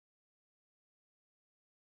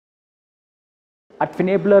At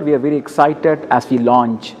Finablr, we are very excited as we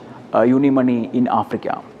launch Unimoni in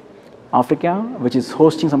Africa. Africa, which is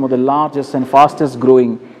hosting some of the largest and fastest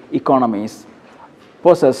growing economies,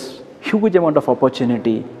 possesses huge amount of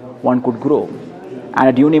opportunity one could grow. And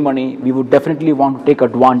at Unimoni, we would definitely want to take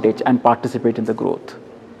advantage and participate in the growth.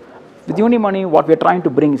 With Unimoni, what we are trying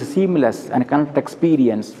to bring is a seamless and connected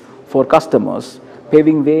experience for customers,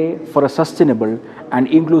 paving way for a sustainable and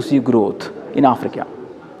inclusive growth in Africa.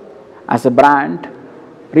 As a brand,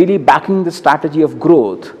 really backing the strategy of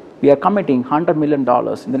growth, we are committing $100 million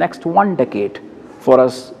in the next 1 decade for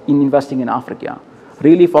us in investing in Africa,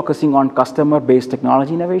 really focusing on customer-based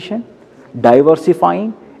technology innovation,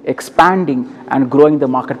 diversifying, expanding, and growing the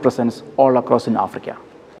market presence all across in Africa.